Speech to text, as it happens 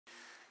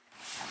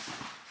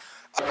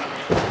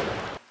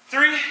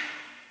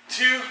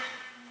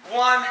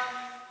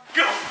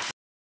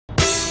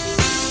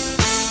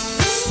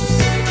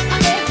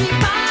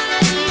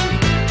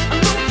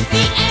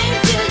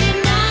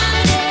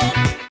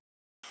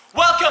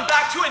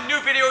back to a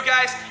new video,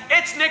 guys.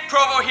 It's Nick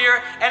Provo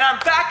here, and I'm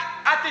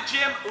back at the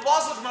gym,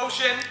 Laws of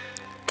Motion.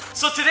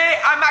 So today,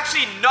 I'm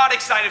actually not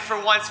excited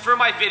for once for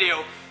my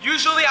video.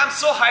 Usually, I'm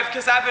so hyped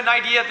because I have an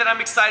idea that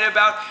I'm excited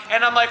about,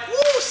 and I'm like,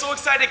 woo, so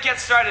excited to get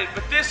started.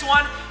 But this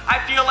one, I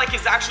feel like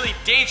is actually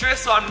dangerous,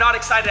 so I'm not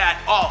excited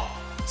at all.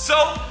 So,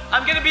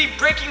 I'm gonna be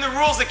breaking the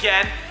rules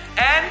again,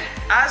 and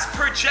as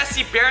per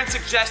Jesse Barron's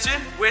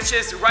suggestion, which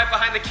is right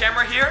behind the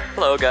camera here.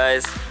 Hello,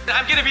 guys.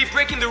 I'm gonna be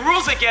breaking the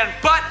rules again,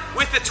 but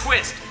with a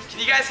twist. Can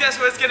you guys guess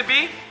what it's gonna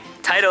be?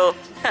 Title.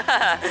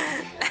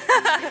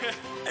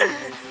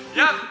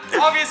 Yep,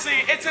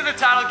 obviously it's in the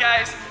title,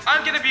 guys.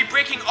 I'm gonna be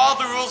breaking all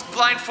the rules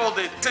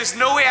blindfolded. There's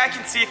no way I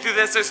can see through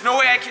this, there's no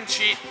way I can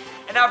cheat.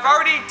 And I've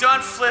already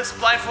done flips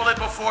blindfolded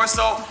before,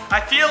 so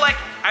I feel like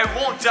I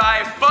won't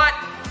die, but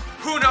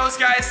who knows,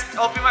 guys?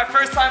 It'll be my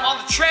first time on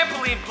the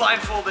trampoline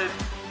blindfolded.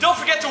 Don't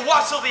forget to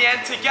watch till the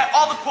end to get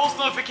all the post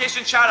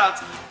notification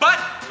shoutouts. But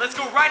let's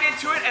go right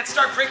into it and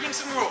start breaking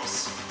some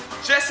rules.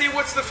 Jesse,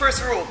 what's the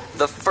first rule?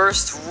 The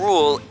first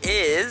rule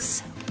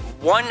is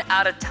one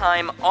at a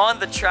time on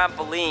the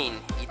trampoline.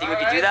 You think we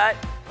can do that?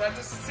 That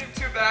doesn't seem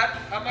too bad.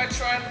 I might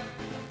try and,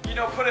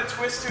 put a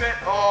twist to it.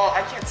 Oh,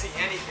 I can't see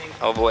anything.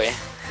 Oh boy.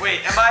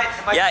 Wait, am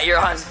I yeah, you're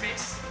on.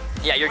 Space?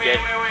 Yeah, you're good.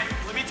 Wait.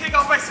 Let me take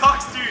off my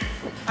socks, dude.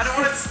 I don't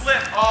want to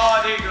slip.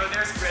 Oh, there you go.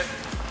 There's grip.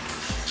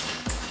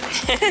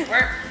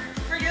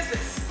 Where is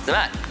this? The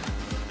mat.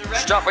 The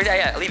red? Drop right there.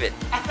 Yeah, leave it.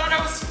 I thought I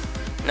was.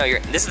 No,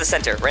 this is the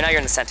center. Right now you're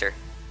in the center.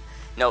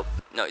 Nope.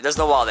 No, there's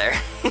no wall there.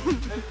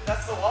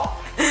 That's the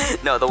wall?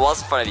 No, the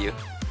wall's in front of you.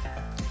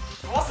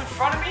 The wall's in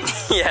front of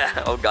me?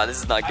 Yeah. Oh god, this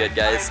is not good,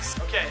 guys.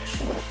 Okay.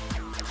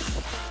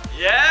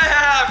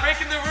 Yeah,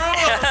 breaking the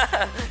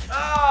rules.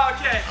 Oh,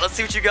 okay. Let's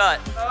see what you got.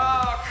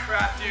 Oh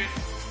crap, dude.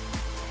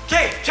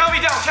 Okay, count me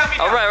down.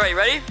 All right,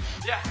 ready?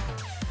 Yeah.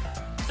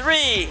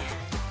 3,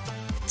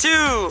 2,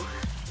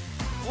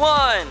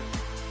 1,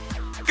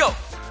 go.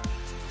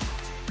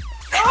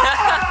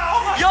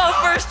 Oh, Yo,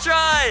 first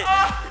try.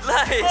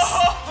 Nice.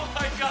 Oh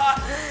my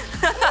god.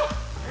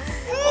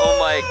 Oh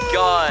my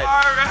god.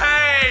 All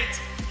right.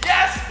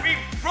 Yes, we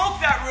broke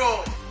that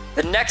rule.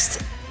 The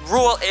next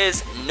rule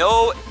is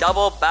no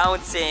double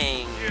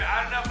bouncing. Dude,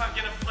 I don't know if I'm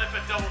gonna flip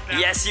a double bounce.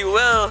 Yes, you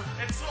will.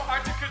 It's so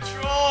hard to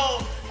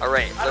control. All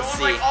right, let's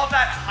see. I don't want like all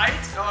that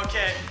height.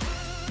 Okay.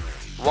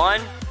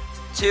 1,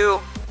 2,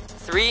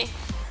 3.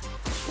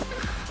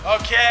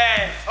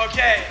 Okay.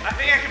 I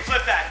think I can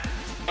flip that.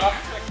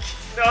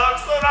 No, I'm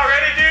still not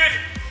ready, dude.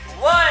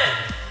 1,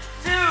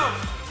 2,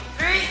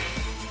 3.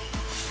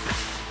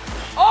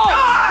 Oh!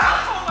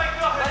 Oh my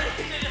god.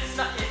 You just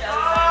snuck it out.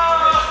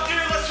 Oh,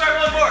 dude, let's try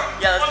one more.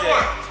 Yeah, let's do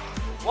it.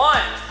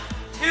 1,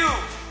 2,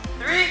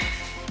 3.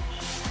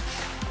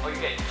 Oh, you're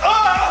good.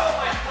 Oh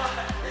my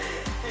god.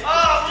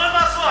 Oh, one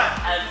last one.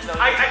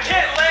 I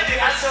can't land it.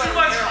 That's too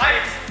much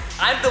height.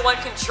 I'm the one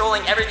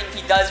controlling everything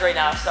he does right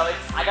now, so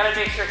I gotta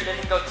make sure he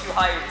doesn't go too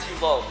high or too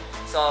low.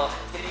 So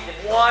it's gonna be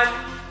difficult. One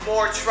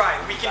more try.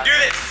 We can do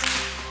this.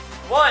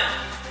 1,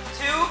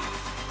 2,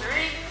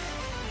 3.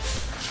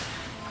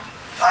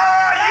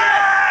 Oh,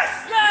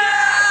 yes!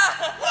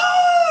 Yeah!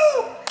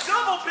 Woo!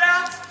 Double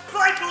bounce,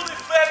 blindfolded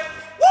flip.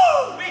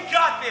 Woo! We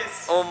got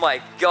this. Oh my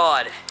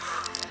god.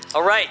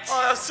 All right.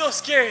 Oh, that was so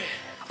scary.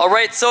 All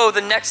right, so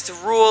the next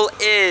rule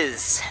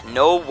is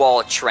no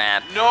wall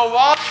tramp. No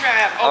wall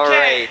tramp. Okay. All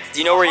right. Do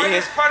you know where the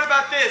hardest part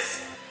about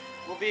this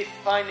will be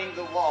finding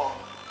the wall.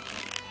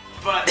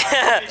 But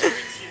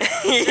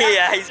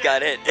yeah, he's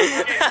got it.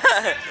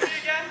 Okay,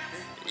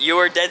 you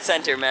were dead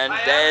center, man.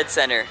 Dead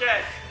center.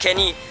 Okay. Can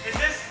you? Is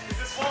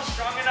this wall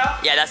strong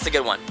enough? Yeah, that's the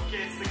good one.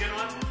 Okay, it's the good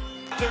one.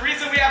 The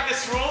reason we have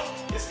this rule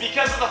is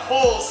because of the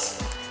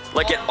holes.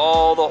 Look at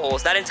all the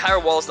holes. That entire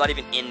wall is not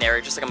even in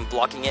there. Just like I'm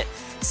blocking it.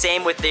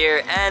 Same with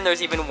there, and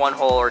there's even 1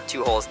 hole or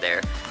 2 holes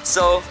there.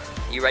 So,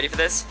 you ready for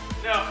this?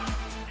 No.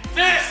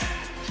 This.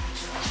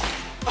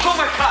 Oh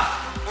my god.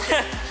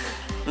 Okay.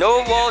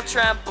 No wall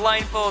tramp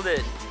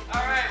blindfolded.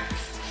 All right.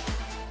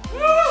 Woo!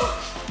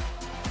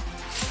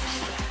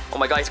 Oh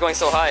my god, he's going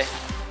so high.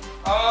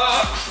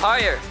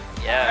 Higher.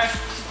 Yeah. Right.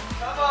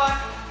 Come on.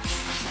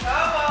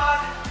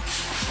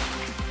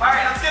 All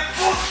right, let's get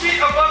both feet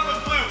above the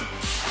blue.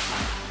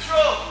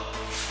 Control.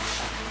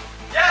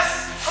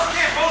 Yes.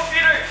 Okay, both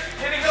feet are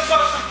hitting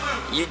above the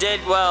blue. You did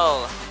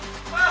well.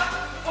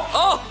 Oh.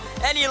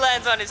 Oh, and he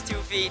lands on his 2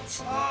 feet.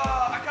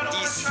 I kind of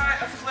want to try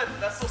a flip.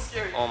 That's so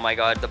scary. Oh my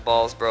god, the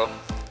balls, bro.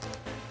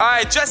 All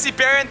right, Jesse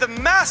Barron, the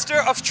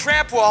master of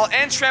tramp wall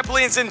and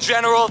trampolines in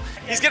general.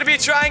 He's gonna be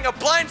trying a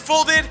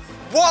blindfolded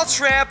wall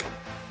tramp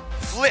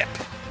flip.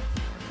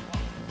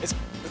 It's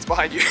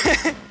behind you.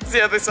 It's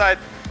the other side.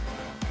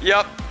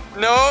 Yep.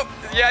 Nope.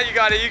 Yeah, you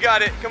got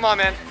it. Come on,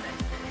 man.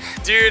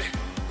 Dude.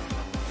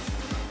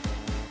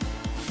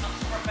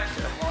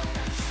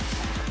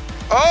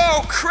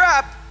 Oh,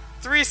 crap.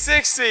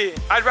 360.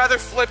 I'd rather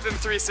flip than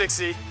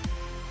 360.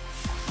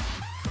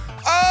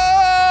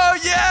 Oh,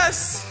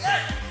 yes.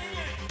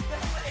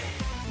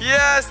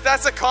 Yes,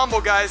 that's a combo,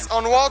 guys.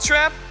 On wall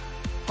tramp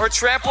or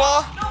tramp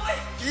wall.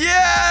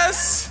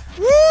 Yes.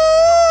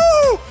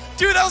 Woo!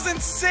 Dude, that was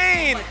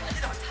insane. I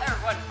did an entire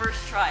run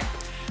first try.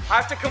 I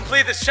have to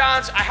complete this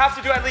challenge. I have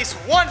to do at least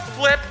one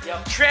flip,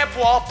 tramp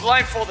wall,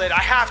 blindfolded.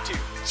 I have to.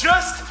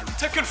 Just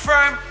to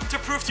confirm, to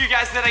prove to you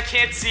guys that I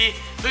can't see.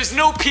 There's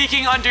no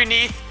peeking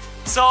underneath.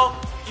 So,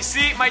 you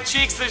see my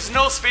cheeks, there's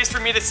no space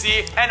for me to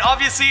see. And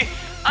obviously,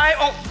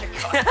 oh my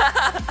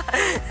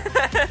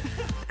God.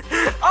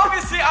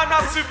 Obviously, I'm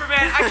not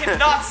Superman. I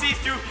cannot see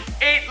through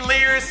 8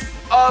 layers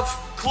of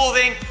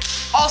clothing.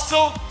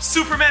 Also,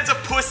 Superman's a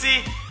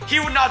pussy. He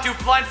would not do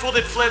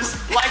blindfolded flips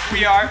like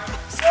we are.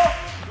 So,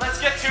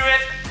 let's get to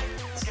it.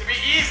 It's gonna be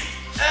easy.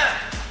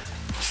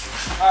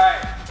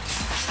 Alright.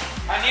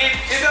 I need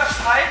enough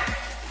height.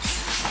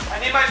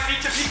 I need my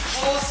feet to be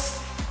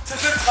close to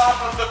the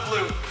top of the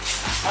blue.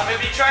 I'm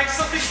gonna be trying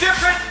something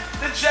different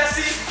than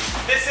Jesse.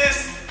 This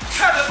is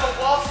kind of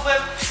a wall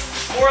flip,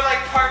 more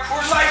like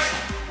parkour like.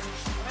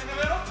 I'm in the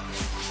middle.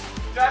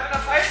 Do I have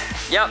enough height?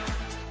 Yep.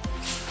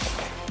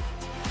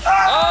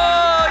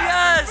 Oh,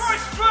 yes!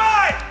 First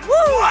try! Woo!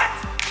 What?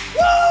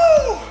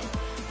 Woo!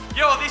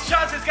 Yo, these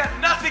challenges got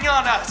nothing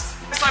on us.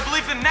 So I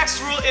believe the next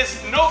rule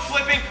is no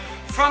flipping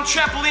from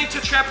trampoline to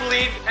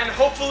trampoline, and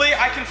hopefully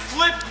I can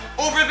flip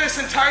over this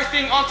entire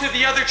thing onto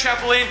the other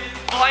trampoline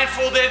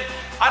blindfolded.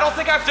 I don't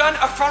think I've done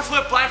a front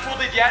flip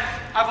blindfolded yet.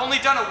 I've only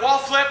done a wall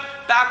flip,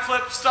 back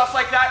flip, stuff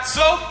like that.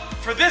 So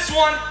for this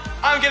one,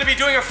 I'm gonna be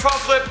doing a front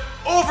flip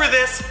over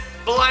this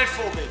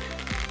blindfolded.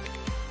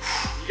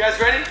 You guys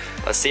ready?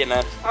 Let's see it,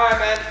 man. All right,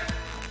 man.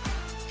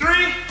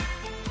 3,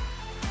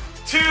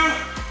 2,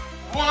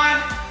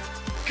 1,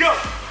 go.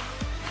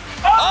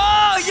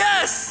 Oh,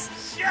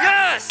 yes!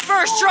 Yes!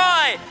 First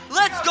try!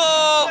 Let's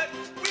go!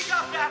 We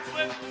got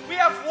backflip. We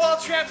have wall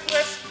tramp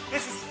flips.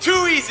 This is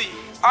too easy.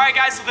 All right,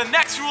 guys, so the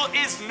next rule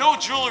is no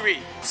jewelry.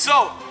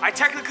 So I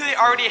technically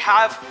already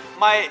have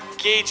my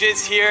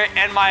gauges here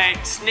and my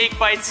snake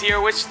bites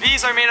here, which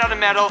these are made out of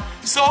metal.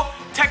 So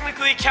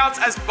technically counts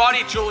as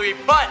body jewelry,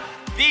 but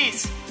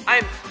these,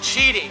 I'm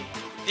cheating.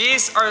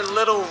 These are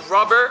little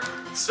rubber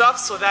stuff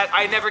so that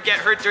I never get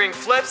hurt during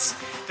flips.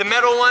 The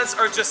metal ones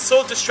are just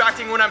so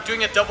distracting when I'm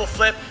doing a double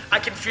flip. I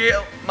can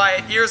feel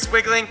my ears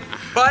wiggling.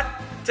 But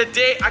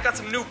today I got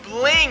some new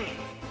bling.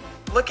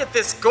 Look at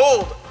this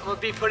gold. I'm gonna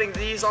be putting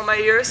these on my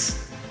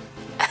ears.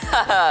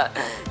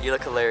 You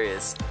look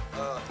hilarious.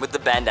 With the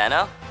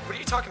bandana? What are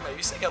you talking about?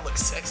 You think I look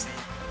sexy?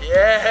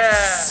 Yeah.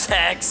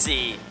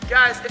 Sexy.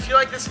 Guys, if you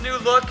like this new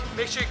look,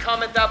 make sure you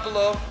comment that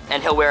below.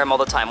 And he'll wear them all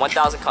the time.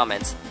 1,000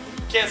 comments.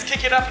 Okay, let's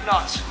kick it up a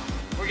notch.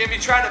 We're gonna be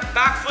trying to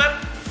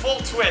backflip, full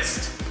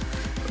twist.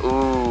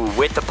 Ooh,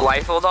 with the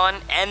blindfold on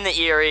and the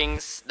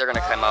earrings, they're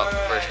gonna come out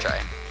first try.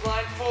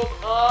 Blindfold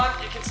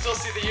on. You can still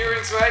see the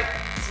earrings, right?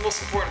 It's the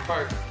most important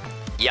part.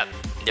 Yep,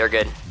 they're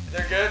good.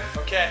 They're good?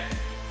 Okay.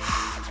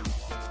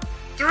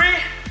 3,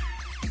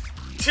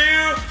 2,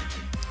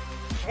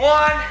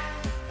 1,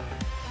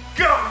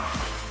 go!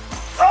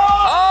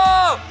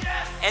 Oh!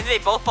 Yes! And did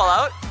they both fall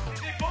out?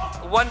 Did they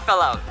both? One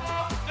fell out.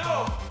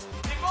 No,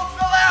 they both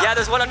fell out! Yeah,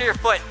 there's one under your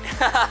foot.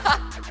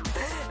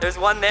 There's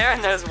one there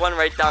and there's one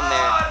right down there.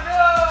 Oh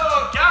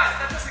no! Guys,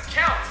 that doesn't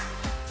count.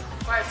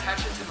 If I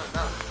attach it to my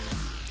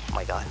mouth. Oh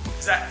my god.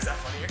 Is that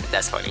funnier?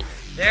 That's funny.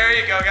 There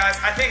you go, guys.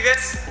 I think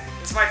this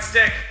might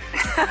stick.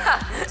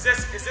 Is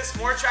this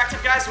more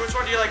attractive, guys? Which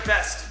one do you like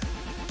best?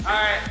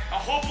 Alright,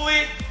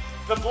 hopefully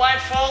the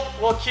blindfold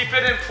will keep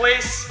it in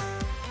place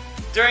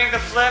during the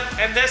flip.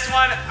 And this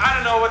one, I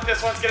don't know what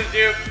this one's gonna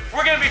do.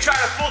 We're gonna be trying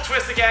a full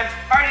twist again.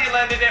 I already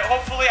landed it.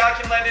 Hopefully I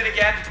can land it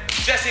again.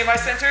 Jesse, am I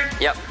centered?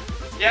 Yep.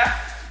 Yeah?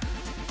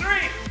 3,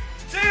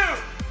 2,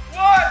 1,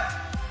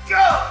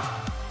 go!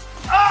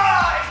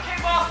 Ah, it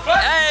came off, but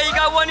Hey, you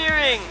got one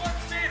earring. one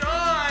stayed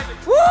on.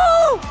 Woo!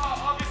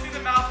 Oh, obviously the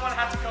mouth one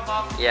had to come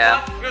off.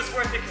 Yeah. But it was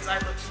worth it because I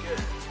looked good.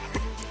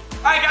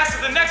 Alright guys, so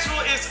the next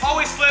rule is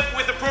always flip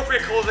with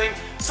appropriate clothing.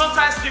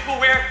 Sometimes people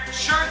wear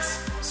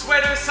shirts,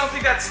 sweaters,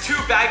 something that's too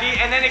baggy,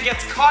 and then it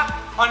gets caught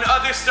on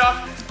other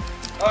stuff.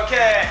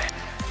 Okay.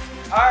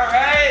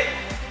 Alright.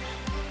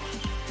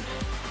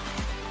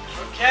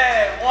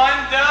 Okay, one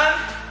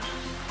done.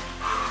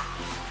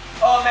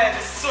 Oh man,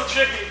 this is so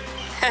tricky.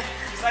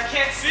 Because I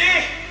can't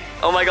see.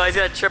 Oh my god, he's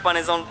got a trip on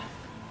his own.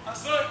 I'm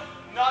so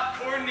not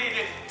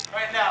coordinated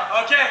right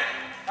now. Okay,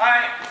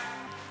 alright.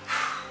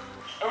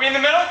 Are we in the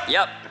middle?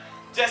 Yep.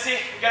 Jesse,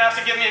 you're gonna have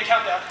to give me a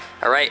countdown.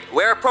 Alright,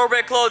 wear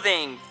appropriate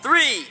clothing.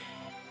 3,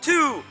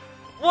 2,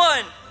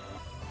 1.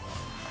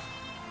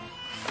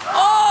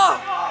 Oh!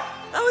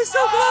 That was so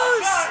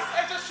close! Guys,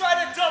 I just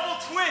tried a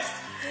double twist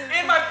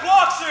in my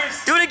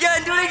boxers. Do it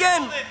again, do it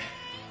again!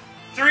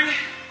 3,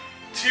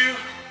 2,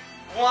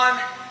 1,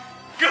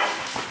 go!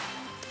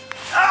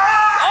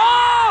 Ah!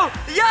 Oh!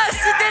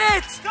 Yes, you did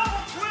it!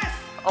 Double twist!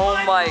 Oh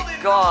my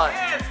god.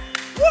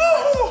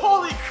 Woo!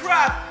 Holy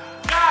crap!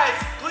 Guys,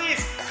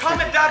 please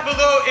comment down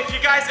below if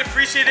you guys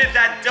appreciated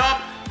that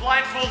dub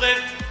blindfolded.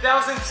 That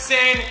was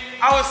insane.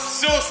 I was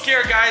so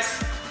scared,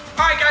 guys.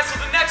 Alright guys, so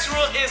the next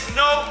rule is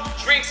no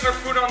drinks or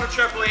food on the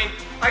trampoline.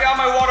 I got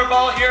my water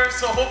bottle here,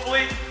 so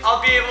hopefully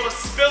I'll be able to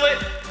spill it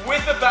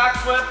with the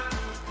backflip.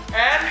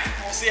 And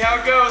we'll see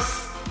how it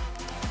goes.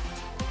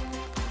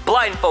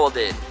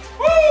 blindfolded.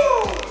 Woo!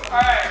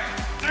 Alright,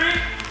 3,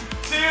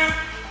 2,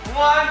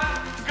 1,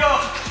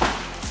 go!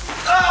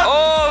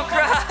 Oh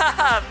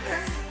crap!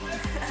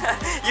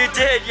 You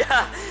did,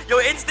 yeah.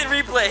 Yo, instant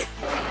replay.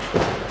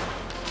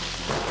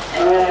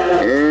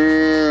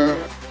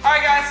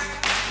 Alright guys,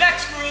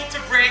 next rule to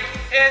break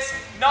is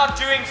not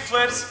doing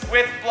flips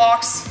with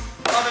blocks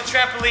on the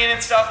trampoline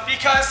and stuff,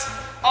 because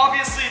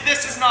obviously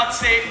this is not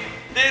safe.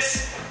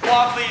 This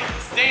wobbly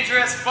is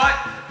dangerous, but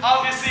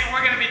obviously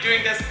we're gonna be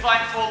doing this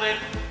blindfolded.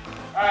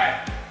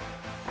 Alright.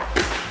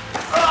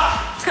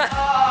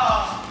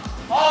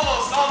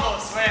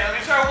 Almost. Wait, let me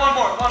try one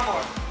more.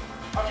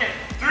 Okay,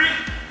 3,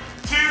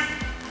 2,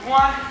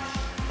 1.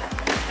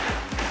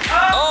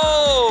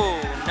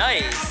 Oh,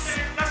 nice.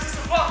 Okay, that's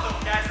just a bump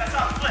though, guys. That's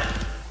not a flip.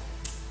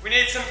 We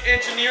need some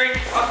engineering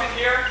up in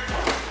here.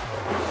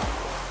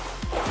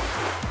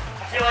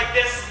 I feel like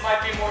this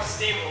might be more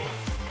stable.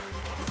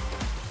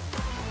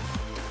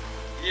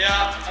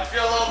 Yeah, I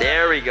feel a little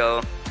There we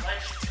go.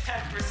 like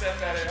 10%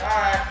 better.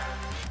 Alright.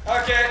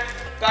 Okay,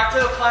 back to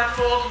the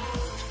blindfold.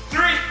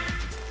 3,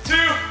 2,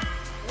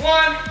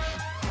 1.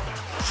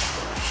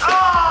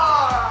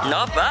 Ah!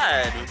 Not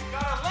bad. You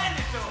gotta land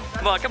it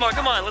though.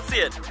 Come on, let's see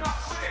it. You don't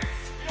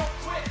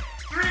quit.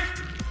 3,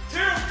 2,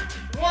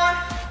 1.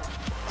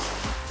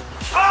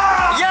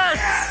 Ah! Yes!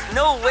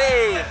 No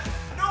way!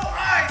 No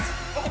eyes!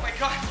 Oh my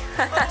god.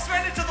 I almost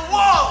ran into the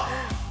wall!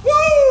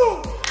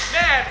 Woo!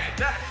 Man,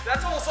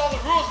 that's almost all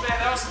the rules, man.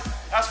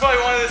 That's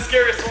probably one of the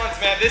scariest ones,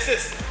 man. This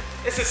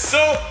is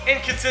so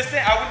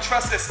inconsistent. I wouldn't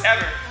trust this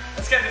ever.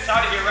 Let's get this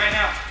out of here right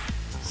now.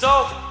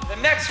 So, the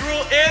next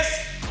rule is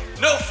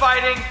no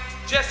fighting.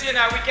 Jesse and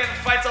I, we get in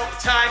fights all the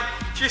time.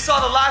 If you saw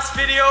the last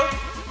video,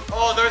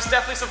 oh, there's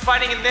definitely some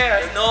fighting in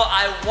there. You know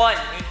I won.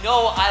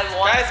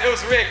 Guys, it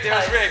was rigged. It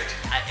was rigged.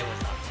 It was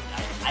not.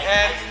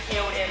 I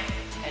killed him,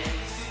 and it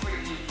was super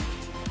easy.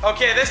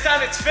 Okay, this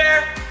time it's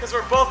fair, because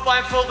we're both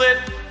blindfolded.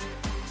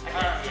 I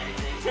can't see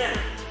anything.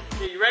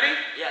 Okay, you ready?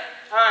 Yeah.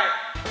 Alright,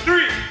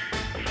 3,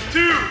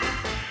 2,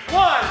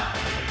 1,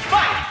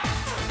 fight!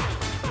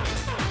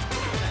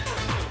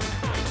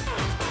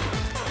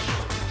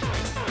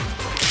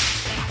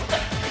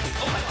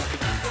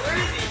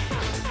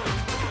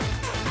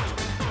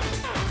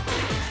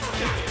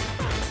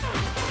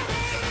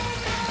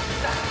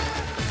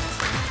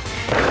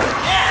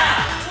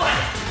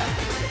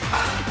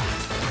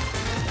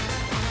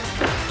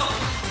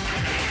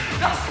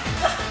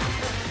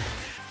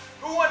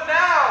 Who won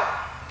now?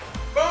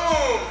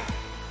 Boom!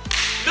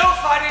 No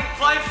fighting,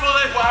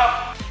 blindfolded,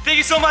 wow. Thank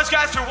you so much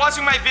guys for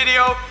watching my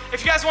video.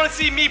 If you guys want to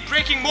see me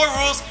breaking more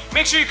rules,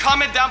 make sure you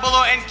comment down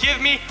below and give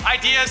me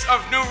ideas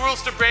of new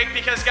rules to break,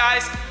 because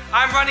guys,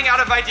 I'm running out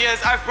of ideas.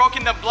 I've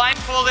broken them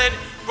blindfolded,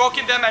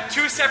 broken them at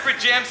 2 separate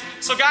gyms.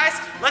 So guys,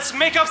 let's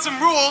make up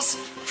some rules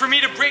for me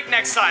to break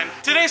next time.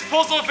 Today's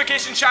post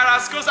notification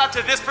shoutouts goes out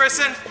to this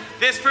person,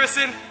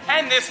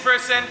 and this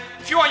person.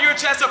 If you want your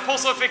chance to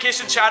post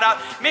notification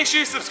shoutout, make sure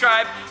you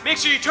subscribe, make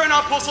sure you turn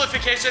on post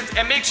notifications,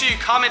 and make sure you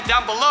comment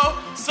down below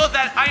so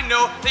that I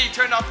know that you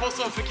turned on post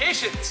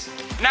notifications.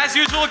 And as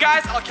usual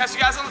guys, I'll catch you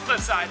guys on the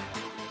flip side.